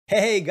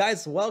Hey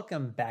guys,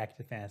 welcome back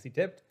to Fantasy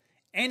Tipped.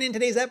 And in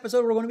today's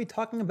episode, we're going to be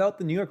talking about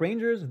the New York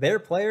Rangers, their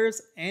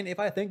players, and if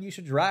I think you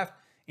should draft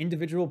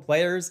individual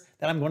players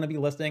that I'm going to be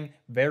listing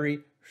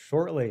very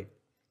shortly.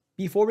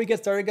 Before we get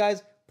started,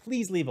 guys,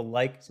 please leave a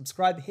like,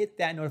 subscribe, hit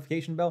that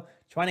notification bell.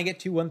 Trying to get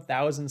to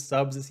 1,000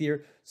 subs this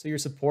year, so your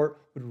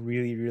support would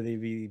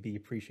really be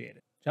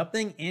appreciated.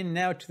 Jumping in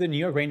now to the New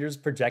York Rangers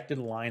projected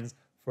lines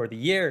for the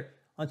year.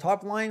 On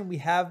top line, we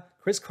have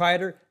Chris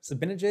Kreider,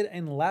 Zibanejad,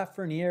 and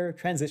Lafreniere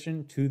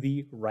transition to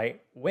the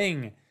right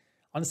wing.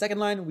 On the second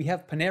line, we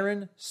have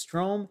Panarin,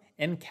 Strome,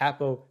 and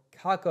Kaapo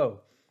Kakko.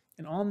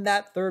 And on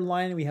that third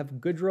line, we have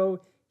Goodrow,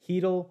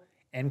 Hedl,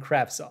 and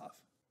Kravtsov.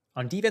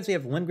 On defense, we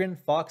have Lindgren,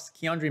 Fox,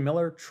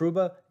 Miller,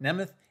 Trouba,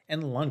 Nemeth,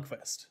 and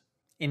Lundqvist.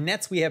 In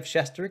nets, we have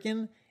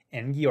Shesterkin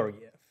and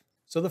Georgiev.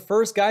 So the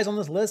first guys on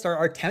this list are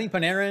Artemi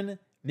Panarin,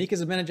 Mika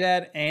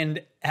Zibanejad,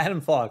 and Adam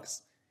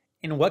Fox.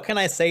 And what can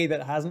I say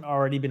that hasn't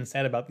already been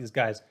said about these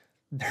guys?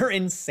 They're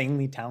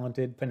insanely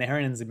talented.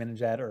 Panarin and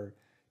Zibanejad are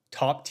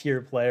top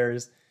tier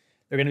players.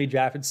 They're going to be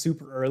drafted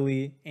super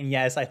early. And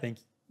yes, I think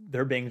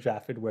they're being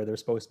drafted where they're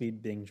supposed to be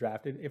being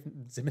drafted. If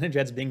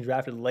Zibanejad's being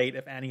drafted late,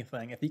 if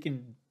anything, if he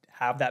can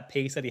have that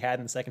pace that he had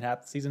in the second half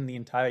of the season the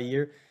entire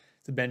year,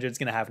 Zibanejad's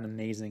going to have an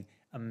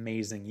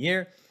amazing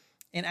year.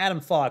 And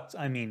Adam Fox,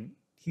 I mean,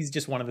 he's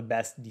just one of the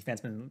best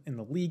defensemen in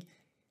the league.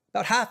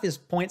 About half his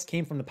points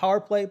came from the power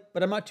play,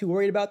 but I'm not too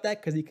worried about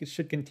that because he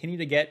should continue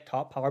to get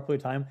top power play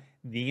time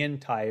the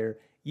entire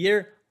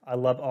year. I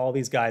love all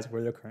these guys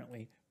where they're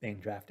currently being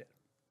drafted.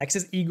 Next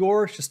is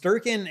Igor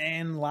Shesterkin,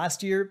 and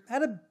last year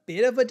had a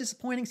bit of a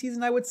disappointing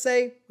season, I would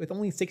say, with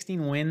only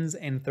 16 wins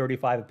and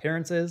 35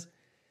 appearances.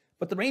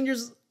 But the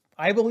Rangers,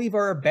 I believe,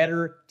 are a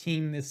better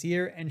team this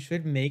year and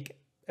should make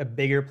a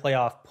bigger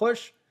playoff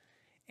push.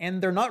 And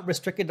they're not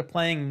restricted to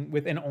playing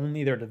within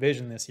only their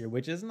division this year,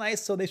 which is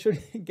nice. So they should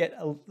get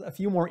a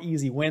few more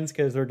easy wins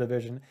because their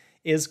division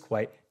is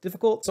quite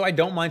difficult. So I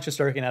don't mind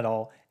Shesterkin at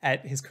all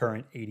at his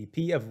current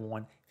ADP of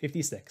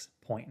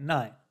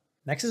 156.9.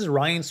 Next is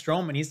Ryan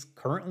Strome, and he's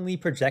currently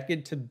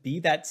projected to be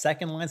that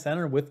second line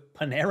center with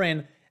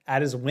Panarin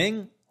at his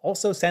wing,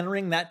 also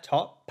centering that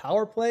top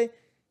power play.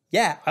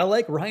 Yeah, I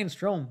like Ryan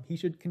Strome. He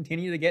should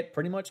continue to get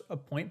pretty much a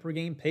point per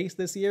game pace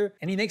this year,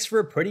 and he makes for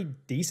a pretty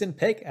decent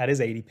pick at his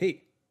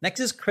ADP. Next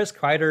is Chris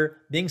Kreider,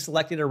 being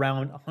selected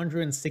around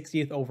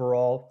 160th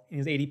overall in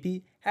his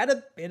ADP. Had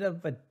a bit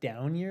of a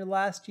down year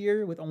last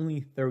year with only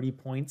 30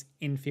 points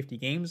in 50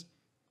 games.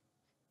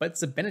 But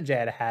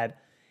Zibanejad had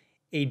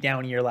a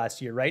down year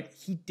last year, right?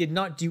 He did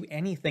not do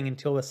anything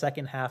until the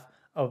second half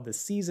of the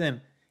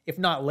season, if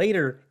not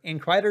later.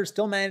 And Kreider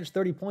still managed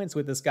 30 points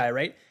with this guy,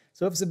 right?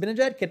 So if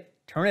Zibanejad could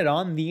turn it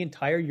on the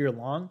entire year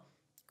long,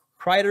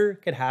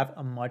 Kreider could have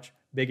a much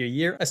bigger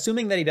year,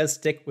 assuming that he does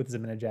stick with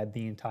Zibanejad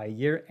the entire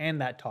year and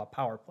that top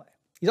power play.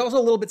 He's also a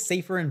little bit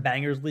safer in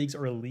bangers leagues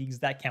or leagues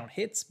that count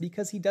hits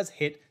because he does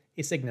hit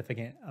a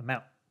significant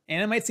amount.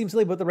 And it might seem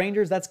silly, but the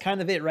Rangers, that's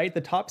kind of it, right?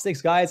 The top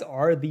 6 guys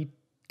are the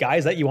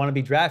guys that you want to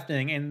be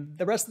drafting, and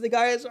the rest of the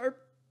guys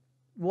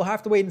we'll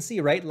have to wait and see,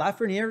 right?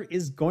 Lafreniere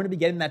is going to be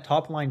getting that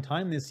top line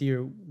time this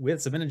year with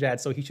Zibanejad,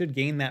 so he should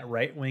gain that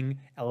right wing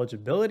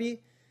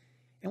eligibility.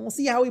 And we'll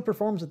see how he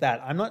performs with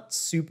that. I'm not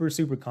super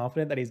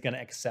confident that he's going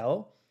to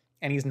excel,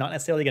 and he's not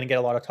necessarily going to get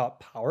a lot of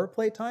top power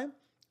play time.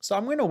 So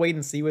I'm going to wait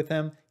and see with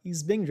him.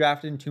 He's being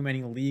drafted in too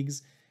many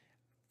leagues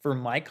for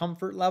my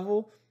comfort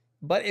level.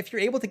 But if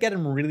you're able to get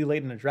him really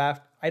late in the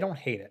draft, I don't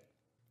hate it.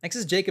 Next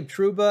is Jacob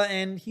Trouba,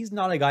 and he's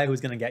not a guy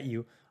who's going to get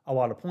you a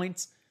lot of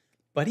points.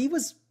 But he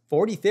was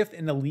 45th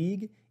in the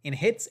league in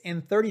hits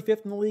and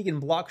 35th in the league in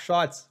block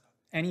shots,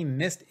 and he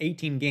missed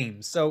 18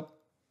 games. So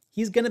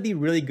he's going to be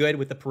really good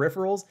with the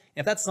peripherals.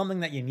 And if that's something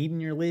that you need in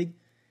your league,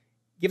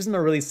 gives him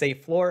a really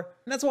safe floor.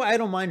 And that's why I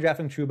don't mind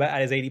drafting Trouba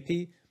at his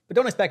ADP, but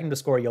don't expect him to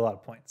score you a lot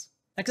of points.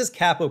 Next is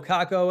Kaapo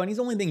Kakko, and he's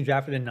only being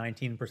drafted in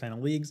 19%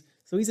 of leagues,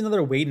 so he's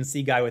another wait and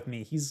see guy with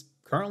me. He's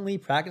currently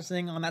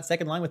practicing on that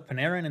second line with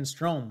Panarin and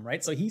Strome,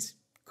 right? So he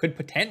could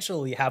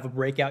potentially have a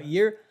breakout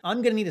year.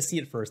 I'm going to need to see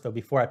it first, though,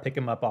 before I pick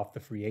him up off the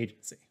free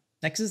agency.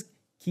 Next is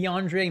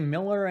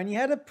Miller, and he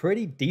had a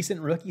pretty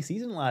decent rookie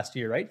season last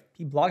year, right?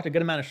 He blocked a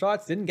good amount of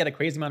shots, didn't get a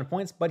crazy amount of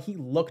points, but he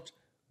looked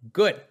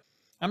good.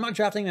 I'm not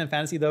drafting him in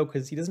fantasy, though,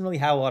 because he doesn't really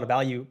have a lot of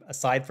value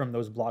aside from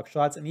those block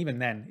shots. And even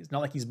then, it's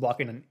not like he's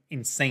blocking an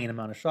insane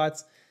amount of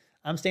shots.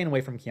 I'm staying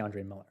away from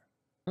Miller.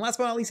 And last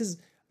but not least is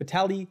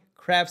Vitaly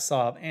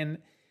Kravtsov. And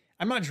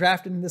I'm not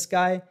drafting this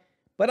guy,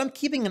 but I'm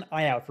keeping an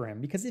eye out for him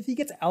because if he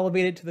gets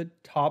elevated to the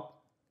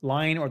top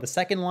line or the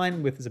second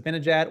line with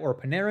Zibanejad or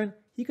Panarin,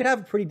 he could have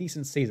a pretty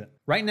decent season.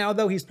 Right now,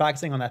 though, he's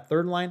practicing on that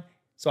third line,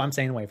 so I'm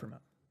staying away from him.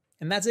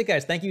 And that's it,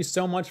 guys. Thank you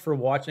so much for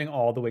watching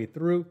all the way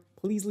through.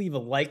 Please leave a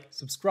like,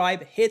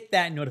 subscribe, hit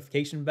that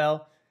notification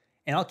bell,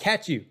 and I'll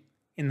catch you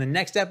in the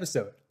next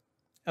episode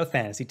of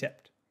Fantasy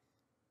Tipped.